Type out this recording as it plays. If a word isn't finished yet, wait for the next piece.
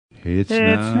It's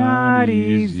not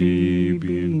easy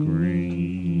being green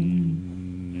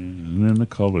in the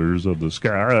colors of the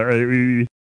sky.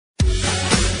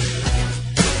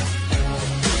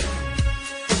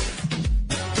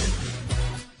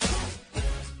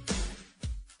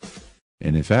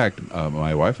 And in fact,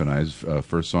 my wife and I's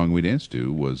first song we danced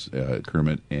to was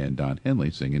Kermit and Don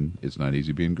Henley singing "It's Not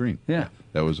Easy Being Green." Yeah,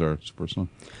 that was our first song.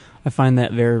 I find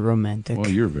that very romantic. Well,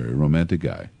 you're a very romantic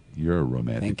guy. You're a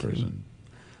romantic Thank person.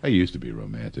 I used to be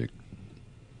romantic.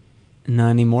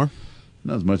 Not anymore.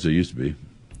 Not as much as I used to be.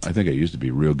 I think I used to be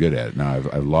real good at it. Now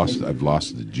I've lost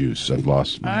the juice. I've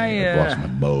lost my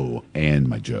Mo and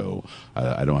my Joe.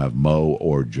 I don't have Mo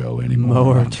or Joe anymore.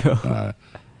 Mo or Joe.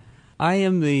 I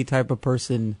am the type of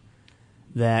person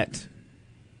that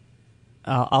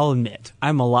I'll admit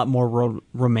I'm a lot more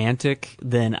romantic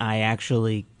than I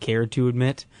actually care to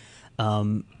admit.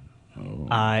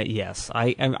 Yes,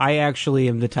 I actually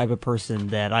am the type of person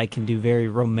that I can do very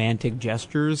romantic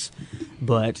gestures,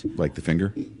 but like the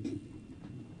finger.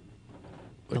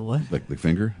 The what? Like the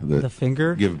finger? The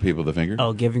finger? Giving people the finger?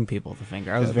 Oh, giving people the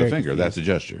finger. I was the very finger. confused. That's a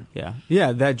gesture. Yeah.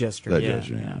 Yeah, that gesture. That yeah.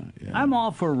 gesture, yeah. I'm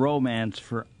all for romance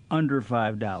for under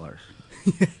 $5.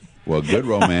 Well, good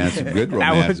romance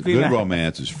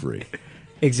is free.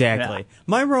 Exactly. Yeah.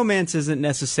 My romance isn't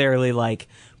necessarily like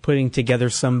putting together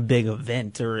some big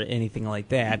event or anything like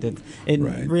that.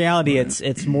 In reality,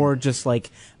 it's more just like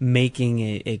making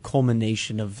a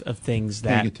culmination of things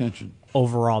that paying attention.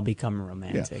 Overall become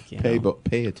romantic. Yeah.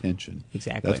 Pay attention.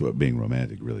 Exactly. That's what being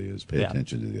romantic really is. Pay Yeah.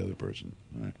 attention to the other person.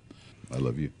 All right. I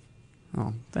love you.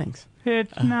 Oh, thanks.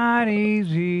 It's not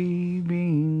easy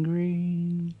being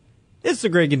green. It's the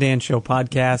Greg and Dan Show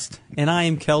podcast, and I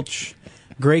am Kelch.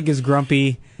 Greg is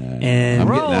grumpy, and I'm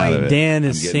getting out of it. Dan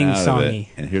is I'm getting out of sing-songy. it.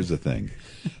 And here's the thing.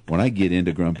 When I get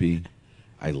into grumpy,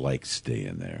 I like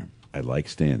staying there.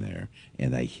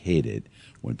 And I hate it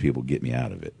when people get me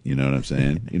out of it. You know what I'm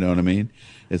saying? You know what I mean?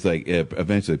 It's like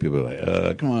eventually people are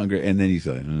like, come on, Greg. And then he's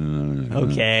like,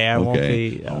 okay, I won't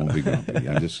be. I won't be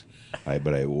grumpy.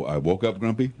 I woke up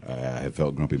grumpy. I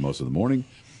felt grumpy most of the morning.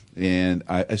 And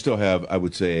I still have, I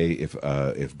would say,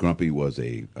 if grumpy was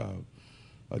a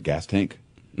gas tank,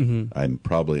 I'm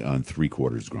probably on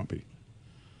 3/4 grumpy.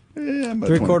 Yeah,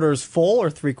 3/4 full or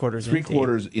 3/4 empty?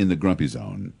 3/4 in the grumpy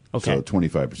zone. Okay. So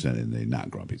 25% in the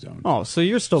not grumpy zone. Oh, so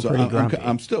you're still pretty grumpy.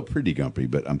 I'm still pretty grumpy,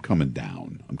 but I'm coming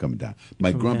down.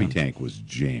 My grumpy tank was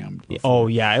jammed. Before. Oh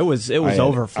yeah, it was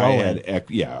overflowing.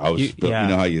 I was. You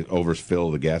know how you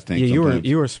overfill the gas tank? Yeah, sometimes?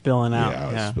 you were spilling out. Yeah,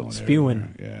 I was spilling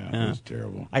spewing. everywhere. Yeah, it was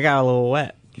terrible. I got a little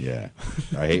wet. Yeah,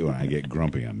 I hate when I get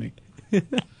grumpy on me.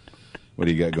 What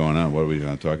do you got going on? What are we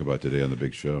going to talk about today on the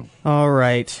big show? All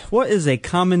right. What is a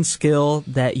common skill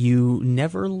that you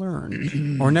never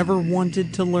learned or never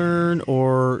wanted to learn,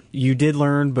 or you did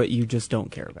learn but you just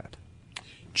don't care about?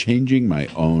 Changing my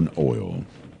own oil.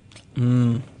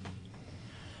 Well,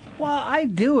 I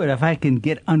do it if I can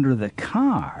get under the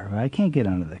car. I can't get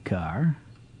under the car.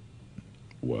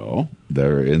 Well,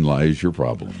 therein lies your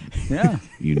problem. Yeah.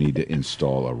 You need to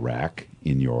install a rack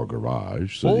in your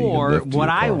garage. So that you or can lift what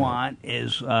your I car. want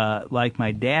is like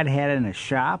my dad had in a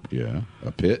shop. Yeah,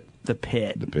 a pit. The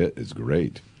pit. The pit is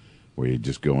great. Where you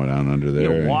just going down under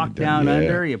there. You walk down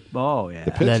under. The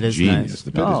pit's That is genius. nice.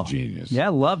 The pit is genius. Yeah, I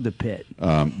love the pit.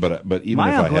 But even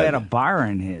My if uncle I had a bar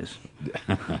in his.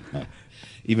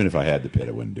 even if I had the pit,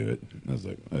 I wouldn't do it. I was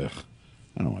like, ugh,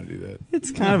 I don't want to do that.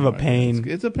 It's kind of a pain.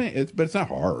 It's a pain, but it's not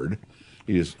hard.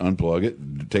 You just unplug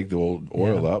it, take the old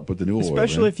oil out, put the new oil in.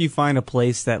 Especially if you find a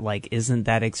place that like isn't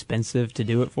that expensive to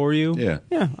do it for you.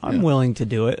 Yeah. I'm willing to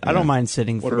do it. I don't mind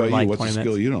sitting What for about like you? What's 20 a minutes.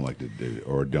 skill you don't like to do,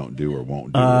 or don't do, or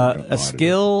won't do? or don't know how A to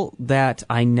skill that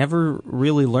I never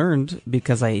really learned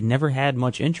because I never had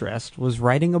much interest was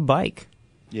riding a bike.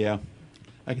 do? Yeah,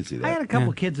 I can see that. I had a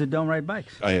couple kids that don't ride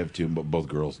bikes. I have two, but both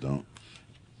girls don't.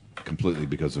 Completely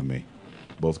because of me.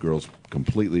 Both girls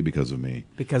completely because of me.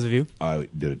 Because of you? I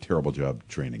did a terrible job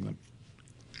training them.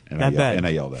 And I bet. And I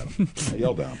yelled at them. I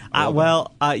yelled at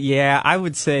them. Yeah, I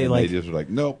would say And like they just were like,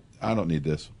 nope, I don't need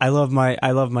this. I love my dad,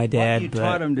 Well, you but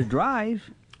taught him to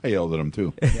drive. I yelled at them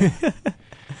too.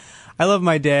 I love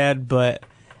my dad, but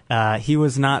he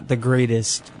was not the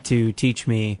greatest to teach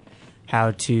me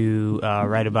how to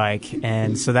ride a bike,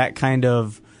 and so that kind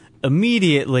of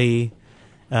immediately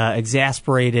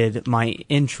exasperated my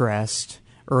interest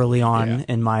early on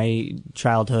in my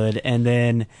childhood, and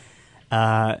then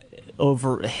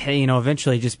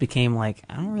eventually just became like,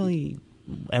 I don't really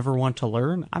ever want to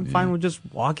learn. I'm fine with just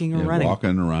walking or running.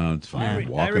 Walking around, it's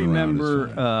fine. I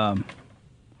remember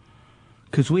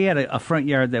because we had a front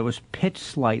yard that was pitched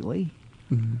slightly,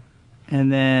 and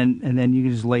then you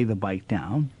could just lay the bike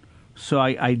down. So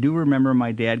I do remember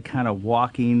my dad kind of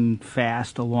walking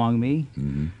fast along me.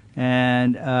 Mm-hmm.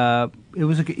 And it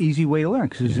was an easy way to learn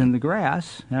because it was in the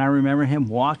grass. And I remember him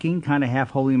walking, kind of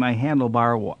half holding my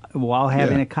handlebar while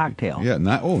having a cocktail. Yeah,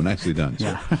 nicely done.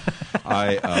 Sir.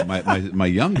 My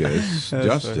youngest,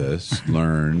 Justice,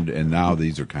 learned, and now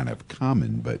these are kind of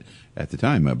common, but at the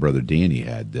time, my brother Danny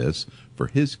had this for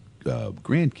his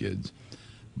grandkids,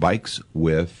 bikes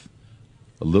with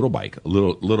a little bike,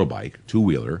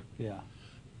 two-wheeler,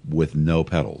 with no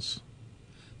pedals,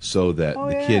 so that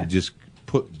the kid just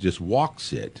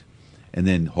walks it, and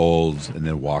then holds, and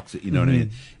then walks it. You know what I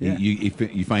mean? Yeah.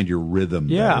 You find your rhythm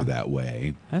better that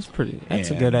way. That's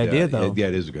a good idea, though. Yeah,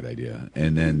 it is a good idea.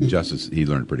 And then Justice, he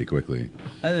learned pretty quickly.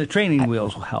 The training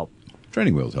wheels will help.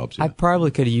 Training wheels helps you. I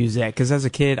probably could have used that because as a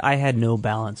kid, I had no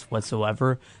balance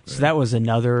whatsoever. So that was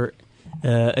another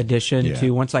addition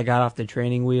to once I got off the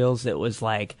training wheels. It was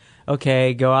like,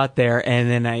 okay, go out there, and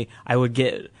then I would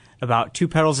get about 2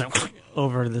 pedals and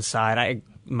over to the side.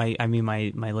 My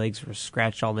legs were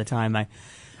scratched all the time.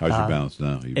 How's your balance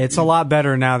now? It's a lot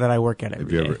better now that I work at it.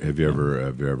 Have you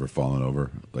ever fallen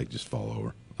over? Like just fall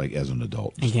over, like as an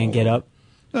adult? You can't get up.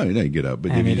 No, you get up,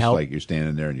 but if you just you're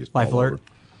standing there and you just Life fall alert. over.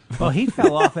 Well, he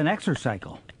fell off an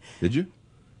exercycle. Did you?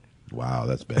 Wow,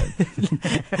 that's bad.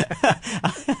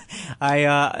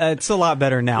 It's a lot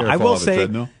better now. You ever I fall will off a say,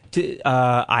 treadmill?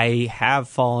 I have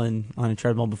fallen on a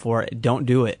treadmill before. Don't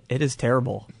do it. It is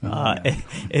terrible.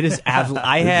 It is absolutely.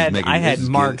 I had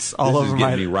marks all over my. This is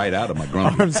getting me right out of my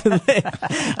grumpy. arms and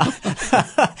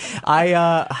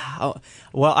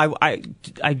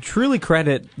I truly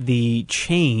credit the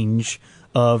change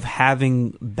of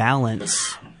having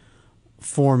balance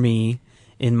for me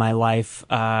in my life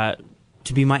to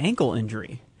be my ankle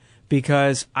injury,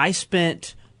 because I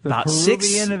spent about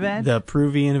the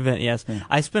Peruvian event. Yes, yeah.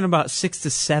 I spent about 6 to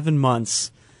 7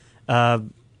 months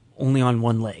only on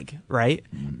one leg, right?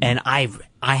 Mm-hmm. And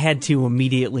I had to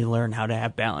immediately learn how to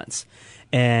have balance.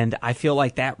 And I feel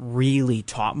like that really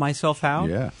taught myself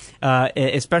how,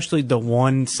 especially the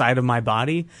one side of my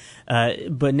body.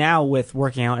 But now with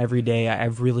working out every day,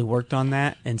 I've really worked on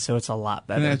that, and so it's a lot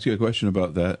better. Can I ask you a question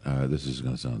about that? This is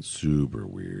going to sound super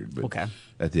weird, but okay.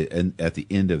 At the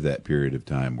end of that period of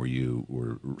time where you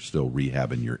were still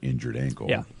rehabbing your injured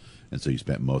ankle, and so you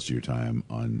spent most of your time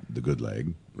on the good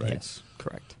leg, right? Yes,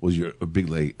 correct. Was your good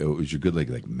leg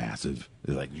like massive?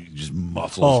 Like just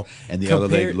muscles, and the other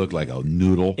leg looked like a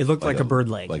noodle. It looked like a bird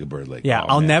leg. Like a bird leg. Yeah, oh,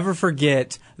 I'll man. never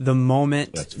forget the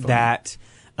moment that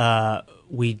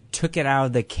we took it out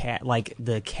of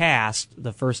the cast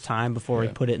the first time before we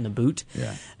put it in the boot.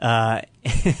 Yeah.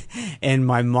 And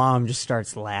my mom just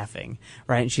starts laughing,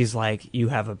 right? And she's like, "You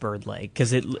have a bird leg,"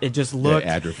 because it just looked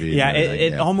atrophy. Yeah,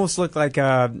 it almost looked like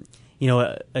a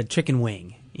chicken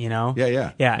wing. You know?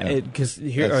 Yeah. Because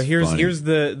here's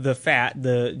the fat,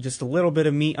 just a little bit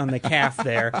of meat on the calf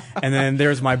there, and then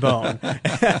there's my bone,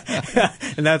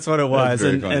 and that's what it was.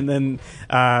 And then,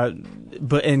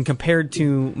 and compared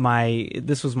to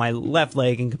this was my left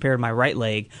leg, and compared to my right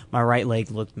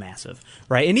leg looked massive,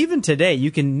 right? And even today,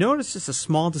 you can notice just a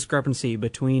small discrepancy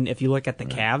between if you look at the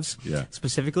calves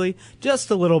specifically, just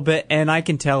a little bit, and I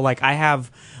can tell like I have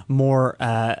more.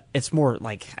 It's more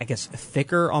like I guess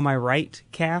thicker on my right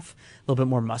calf, a little bit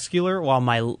more muscular, while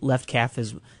my left calf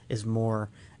is more,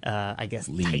 I guess,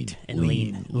 tight and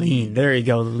lean. There you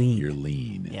go, lean. You're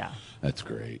lean. Yeah, that's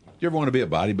great. Do you ever want to be a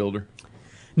bodybuilder?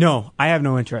 No, I have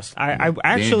no interest. I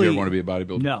actually. Do you ever want to be a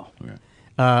bodybuilder? No.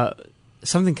 Okay.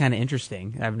 Something kind of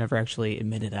interesting. I've never actually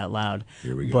admitted out loud.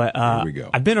 Here we go. But Here we go.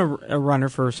 I've been a runner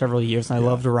for several years, and I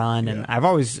love to run, and I've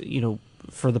always,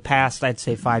 for the past, I'd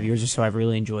say 5 years or so, I've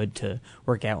really enjoyed to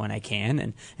work out when I can,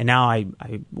 and now I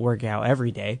work out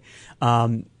every day.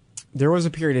 There was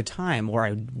a period of time where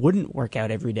I wouldn't work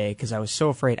out every day because I was so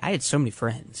afraid. I had so many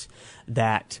friends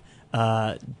that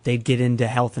they'd get into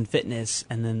health and fitness,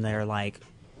 and then they're like,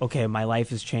 okay, my life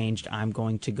has changed. I'm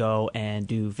going to go and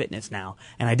do fitness now.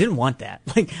 And I didn't want that.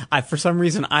 For some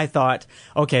reason, I thought,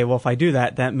 okay, well, if I do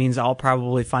that, that means I'll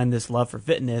probably find this love for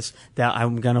fitness that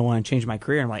I'm going to want to change my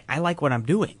career. I'm like, I like what I'm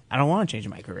doing. I don't want to change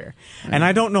my career. And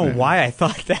I don't know why I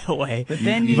thought that way. But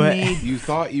then you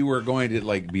thought you were going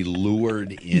to be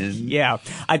lured in. Yeah,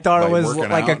 I thought it was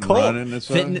like a cult.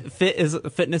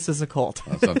 Fitness is a cult.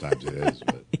 Well, sometimes it is,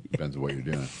 but it depends on what you're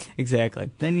doing. Exactly.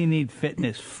 Then you need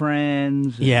fitness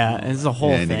friends. Yeah, it's a whole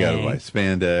thing. And you got to buy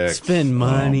spandex, spend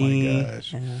money. Oh my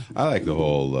gosh! Yeah. I like the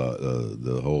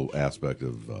whole aspect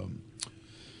of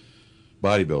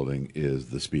bodybuilding is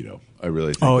the Speedo. I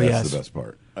really think that's the best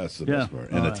part. That's the best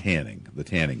part. And the tanning. The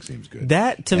tanning seems good.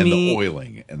 That to and me,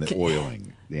 the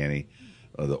oiling, Danny.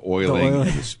 the oiling oil.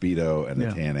 and the speedo and Yeah.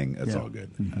 the tanning. That's Yeah. all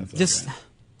good. That's all Just right.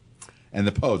 And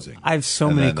the posing. I have so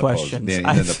And many then the posing. questions.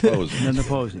 And then the posing. And the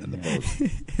posing. And the posing.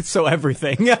 so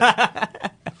everything.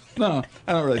 No,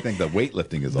 I don't really think the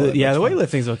weightlifting is all that Yeah, the much fun.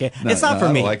 weightlifting's okay. No, it's not no, for I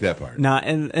don't me. like that part. No,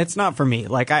 and it's not for me.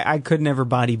 Like I could never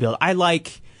bodybuild. I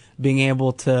like being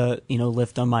able to,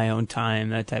 lift on my own time,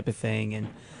 that type of thing. And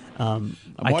I'm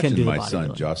I watching couldn't do the my son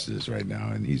bodybuilding. Justice right now,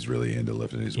 and he's really into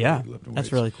lifting his Yeah, lifting that's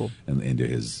weights really cool. and into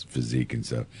his physique and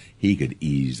stuff. He could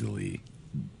easily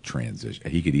transition.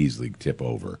 He could easily tip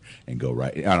over and go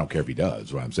right. I don't care if he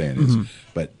does. What I'm saying is, Mm-hmm.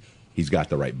 but he's got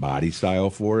the right body style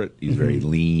for it. He's very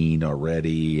lean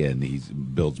already, and he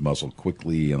builds muscle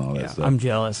quickly and all that Yeah, stuff. I'm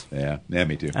jealous. Yeah,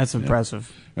 me too. That's Yeah.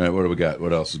 impressive. All right, what do we got?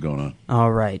 What else is going on?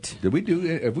 All right. Did we do?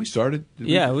 Have we started? Did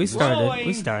Yeah, we started. Rolling.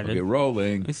 We started. Okay,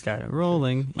 rolling. We started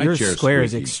rolling. My Your chair's square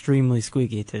is squeaky. extremely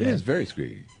squeaky today. It is very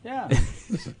squeaky. Yeah.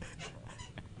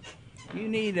 You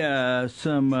need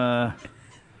some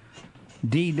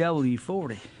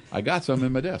DW40. I got some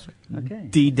in my desk. Okay.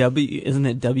 DW, isn't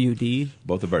it WD?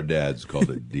 Both of our dads called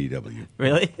it DW.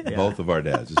 Really? Both of our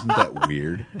dads. Isn't that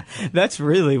weird? That's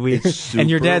really weird. It's And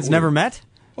your super dad's never weird. met?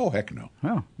 Oh, heck no.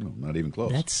 Oh. No, not even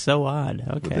close. That's so odd.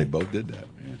 But they Okay. both did that.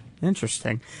 Yeah.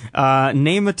 Interesting.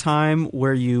 Name a time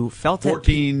where you felt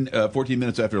 14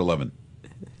 minutes after 11.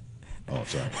 Oh,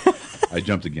 sorry. I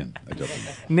jumped again.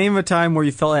 Name a time where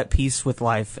you felt at peace with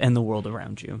life and the world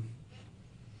around you.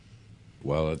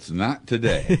 Well, it's not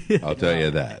today. I'll tell you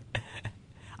that.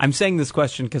 I'm saying this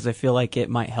question because I feel like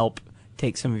it might help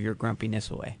take some of your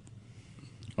grumpiness away.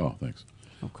 Oh, thanks.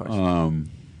 Of course.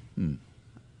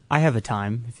 I have a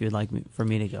time if you'd like for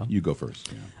me to go. You go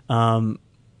first. Yeah.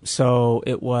 So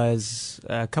it was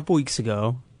a couple weeks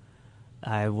ago.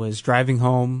 I was driving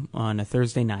home on a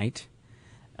Thursday night,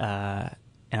 and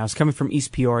I was coming from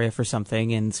East Peoria for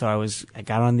something, and so I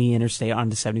got on the interstate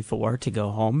onto 74 to go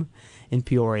home in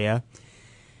Peoria,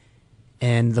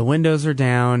 and the windows are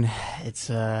down. It's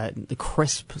the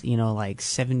crisp, like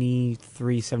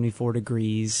 73, 74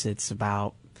 degrees. It's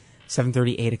about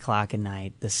 7:30, 8 o'clock at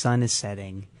night. The sun is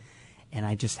setting. And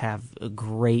I just have a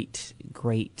great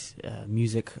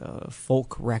music,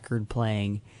 folk record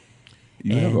playing.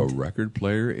 You have a And- record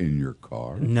player in your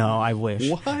car? No, I wish.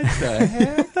 What the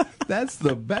heck? That's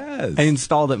the best. I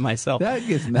installed it myself.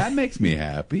 That makes me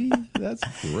happy. That's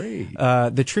great.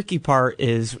 The tricky part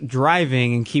is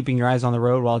driving and keeping your eyes on the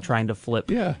road while trying to flip.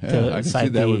 Yeah, to I can see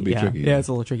side that B. would be tricky. Yeah, it's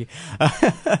a little tricky.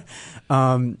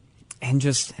 And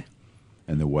just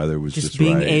And the weather was just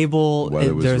being right. able,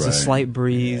 Weather was there's a right. slight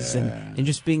breeze, Yeah. and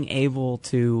just being able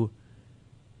to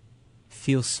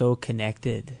feel so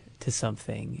connected to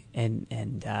something and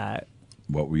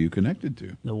What were you connected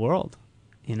to? the world,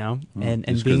 and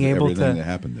Just being 'cause able everything to that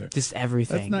happened there. just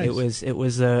everything. That's nice. It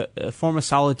was a form of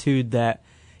solitude that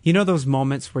those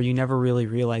moments where you never really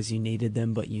realize you needed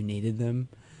them, but you needed them.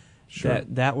 Sure.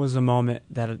 That was a moment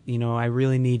that I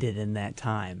really needed in that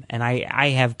time, and I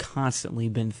have constantly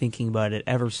been thinking about it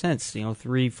ever since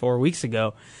 3-4 weeks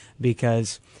ago,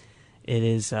 because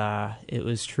it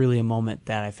was truly a moment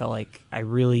that I felt like I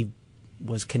really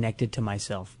was connected to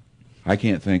myself. I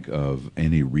can't think of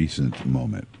any recent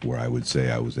moment where I would say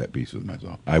I was at peace with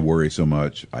myself. I worry so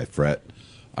much. I fret.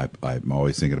 I'm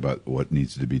always thinking about what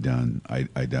needs to be done. I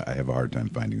have a hard time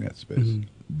finding that space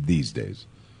these days.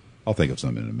 I'll think of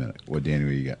something in a minute. What, Danny,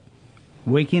 what you got?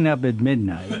 Waking up at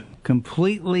midnight,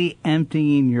 completely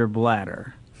emptying your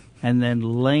bladder, and then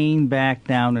laying back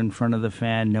down in front of the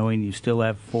fan knowing you still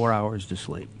have 4 hours to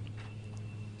sleep.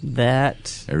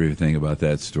 That Everything about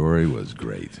that story was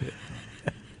great.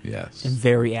 Yes. and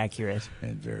very accurate.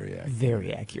 And very accurate.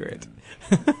 Very accurate.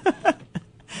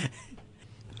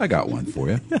 I got one for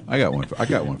you. I got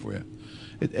one for you.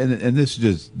 And this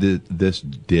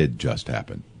did just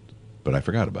happen, but I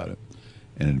forgot about it.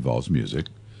 And it involves music.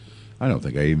 I don't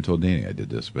think I even told Danny I did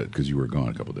this, but because you were gone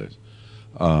a couple of days.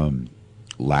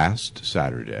 Last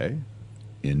Saturday,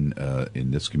 in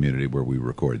this community where we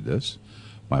record this,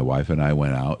 my wife and I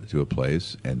went out to a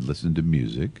place and listened to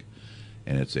music.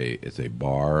 And it's a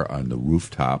bar on the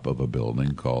rooftop of a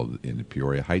building in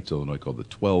Peoria Heights, Illinois, called the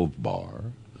 12 Bar.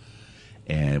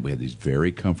 And we had these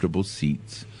very comfortable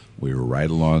seats. We were right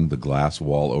along the glass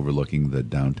wall overlooking the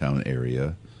downtown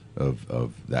area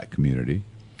of that community.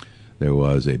 There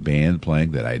was a band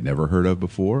playing that I'd never heard of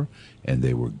before, and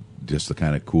they were just the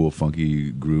kind of cool,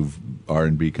 funky groove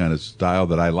R&B kind of style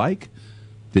that I like.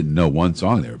 Didn't know one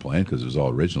song they were playing because it was all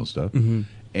original stuff. Mm-hmm.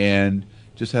 And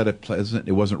just had it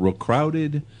wasn't real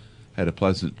crowded, had a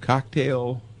pleasant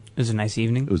cocktail. It was a nice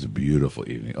evening. It was a beautiful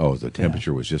evening. Oh, the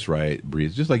temperature was just right,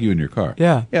 breeze, just like you in your car.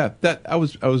 Yeah. Yeah, I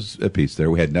was at peace there.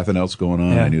 We had nothing else going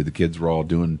on. Yeah. I knew the kids were all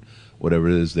doing whatever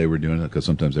it is they were doing, because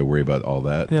sometimes I worry about all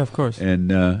that. Yeah, of course.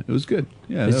 And it was good.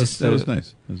 Yeah, It's that was just,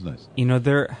 nice. It was nice. You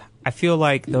know, I feel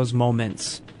like those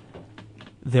moments,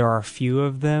 there are a few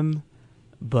of them,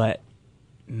 but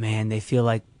man, they feel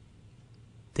like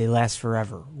they last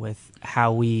forever with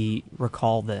how we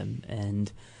recall them.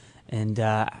 And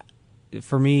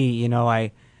for me, you know,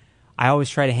 I always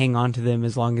try to hang on to them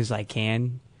as long as I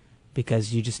can,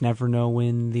 because you just never know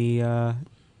when the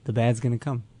bad's going to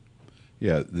come.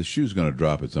 Yeah, the shoe's going to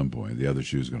drop at some point. The other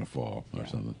shoe's going to fall or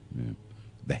something. Yeah.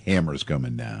 The hammer's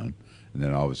coming down, and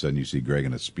then all of a sudden you see Greg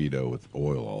in a Speedo with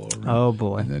oil all over him. Oh,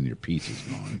 boy. And then your pizza's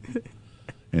gone.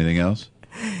 Anything else?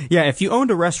 Yeah, if you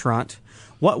owned a restaurant,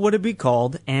 what would it be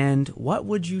called, and what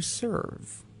would you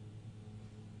serve?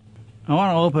 I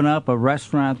want to open up a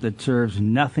restaurant that serves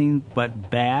nothing but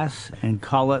bass and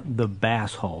call it the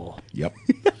Bass Hole. Yep.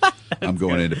 I'm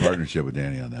going into partnership with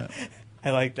Danny on that. I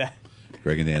like that.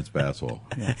 Greg and Dan's Bass Hole.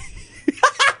 Yeah.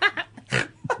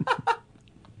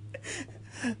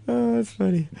 Oh, that's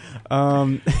funny.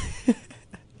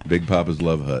 Big Papa's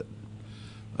Love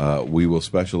Hut. We will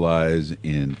specialize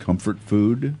in comfort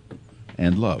food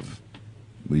and love.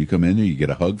 Will you come in there? You get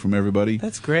a hug from everybody.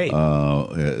 That's great.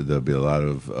 There'll be a lot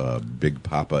of Big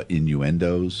Papa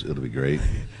innuendos. It'll be great.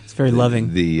 It's very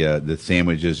loving. The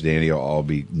sandwiches, Danny, will all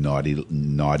be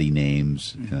naughty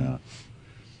names.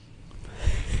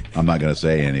 I'm not going to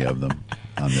say any of them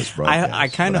on this broadcast. I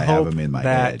kind of but I have hope them in my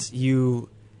that head. you,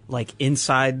 like,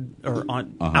 inside or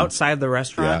on outside the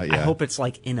restaurant, Yeah, yeah. I hope it's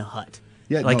like in a hut.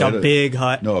 Yeah, like no, a big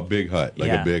hut. No, a big hut, like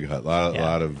Yeah. a big hut.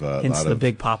 Yeah. Hence the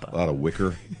Big Papa. A lot of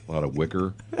wicker,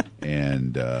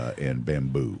 and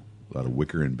bamboo. A lot of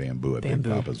wicker and bamboo at Bamboo.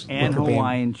 Big Papa's. And Wicker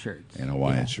Hawaiian shirts. And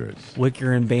Hawaiian shirts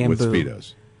Wicker and bamboo. with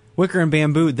Speedos. Wicker and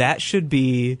bamboo. That should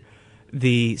be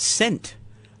the scent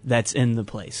that's in the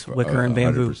place. Wicker and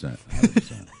bamboo.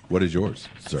 100%. What is yours,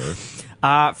 sir?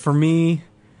 For me,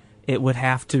 it would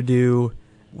have to do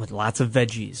with lots of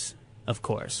veggies, of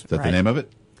course. Is that the name of it?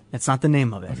 That's not the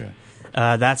name of it. Okay.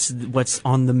 That's what's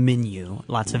on the menu.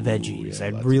 Lots of veggies. yeah,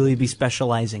 I'd lots really of be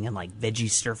specializing in like veggie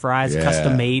stir fries, Yeah.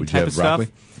 custom made Would you type have of broccoli?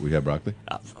 stuff. We have broccoli.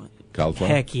 Cauliflower.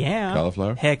 Heck yeah.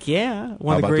 Cauliflower. Heck yeah. How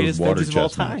One of the about greatest those water veggies of all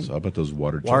chestnuts? time. How about those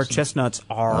water Water chestnuts? chestnuts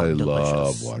are I delicious.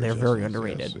 love water They're very chestnuts,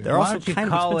 underrated. yes, yes. They're Why also don't you kind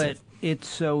of call expensive. it It's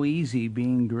So Easy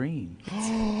Being Green?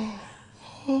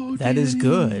 That is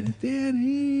good.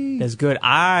 Danny. That's good.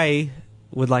 I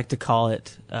would like to call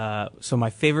it. So my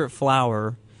favorite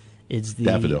flower is the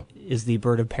Daffodil.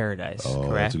 bird of paradise. Oh,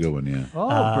 correct? that's a good one. Yeah.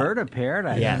 Oh, Bird of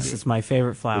Paradise. Yes, it's my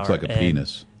favorite flower. Looks like a and-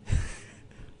 penis.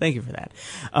 Thank you for that.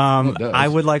 it does. I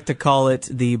would like to call it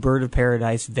the Bird of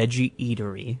Paradise Veggie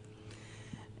Eatery,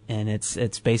 and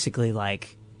it's basically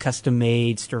like custom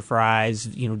made stir fries,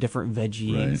 different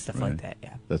veggie and stuff like that.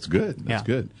 Yeah. That's good. That's Yeah.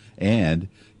 good. And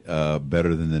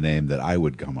better than the name that I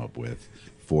would come up with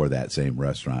for that same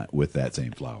restaurant with that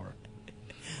same flower.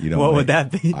 You know What would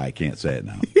that be? I can't say it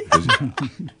now.